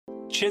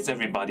Cheers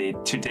everybody!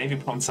 Today we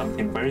prompt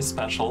something very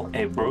special,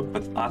 a work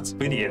with us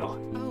video.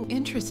 Oh,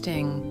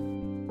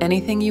 interesting.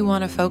 Anything you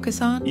want to focus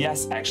on?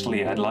 Yes,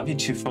 actually, I'd love you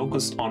to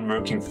focus on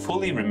working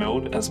fully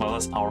remote as well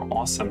as our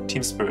awesome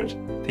team spirit.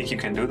 Think you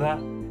can do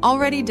that?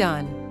 Already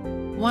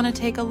done. Want to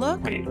take a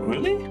look? Wait,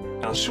 really?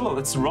 Well, sure,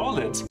 let's roll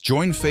it.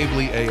 Join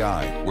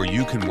fabley.ai, where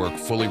you can work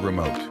fully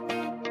remote.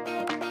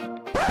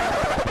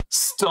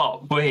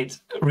 Stop, wait.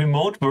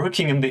 Remote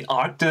working in the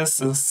Arctic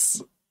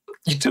is...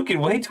 You took it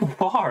way too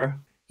far.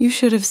 You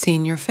should have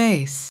seen your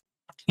face.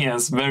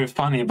 Yes, very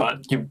funny,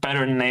 but you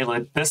better nail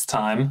it this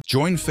time.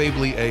 Join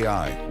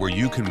fabley.ai, where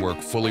you can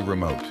work fully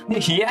remote.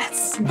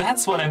 Yes,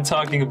 that's what I'm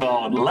talking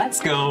about.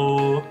 Let's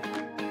go.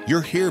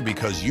 You're here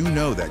because you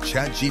know that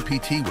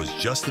ChatGPT was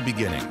just the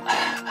beginning.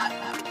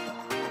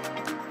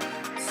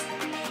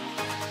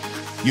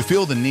 You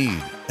feel the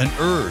need, an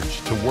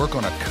urge to work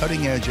on a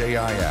cutting-edge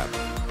AI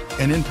app,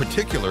 and in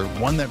particular,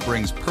 one that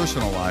brings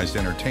personalized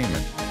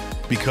entertainment,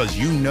 because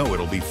you know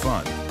it'll be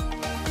fun.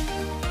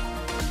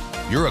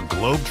 You're a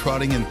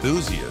globe-trotting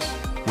enthusiast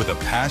with a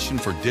passion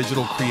for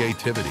digital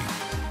creativity,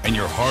 and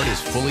your heart is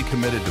fully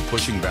committed to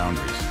pushing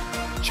boundaries,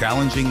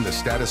 challenging the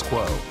status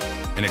quo,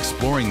 and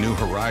exploring new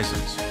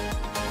horizons.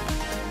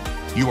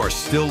 You are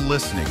still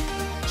listening,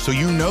 so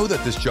you know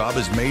that this job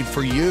is made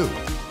for you.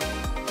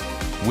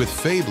 With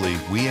Fabley,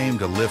 we aim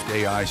to lift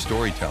AI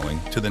storytelling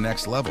to the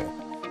next level,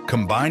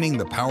 combining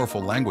the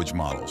powerful language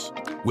models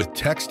with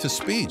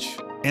text-to-speech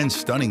and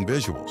stunning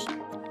visuals.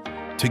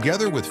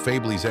 Together with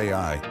Fabley's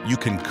AI, you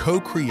can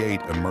co-create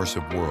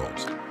immersive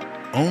worlds,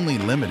 only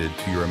limited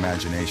to your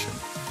imagination.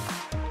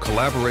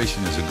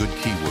 Collaboration is a good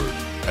keyword,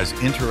 as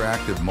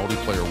interactive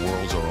multiplayer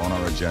worlds are on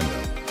our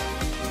agenda.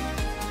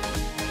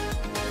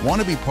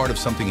 Want to be part of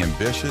something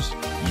ambitious,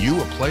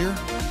 you a player?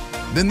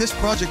 Then this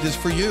project is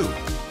for you.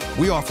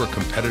 We offer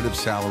competitive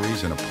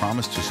salaries and a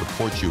promise to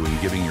support you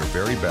in giving your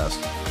very best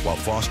while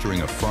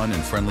fostering a fun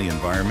and friendly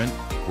environment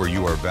where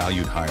you are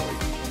valued highly.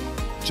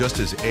 Just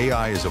as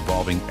AI is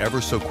evolving ever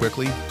so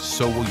quickly,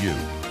 so will you.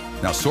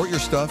 Now sort your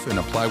stuff and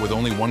apply with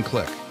only one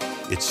click.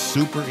 It's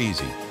super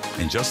easy.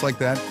 And just like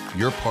that,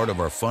 you're part of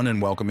our fun and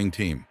welcoming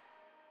team.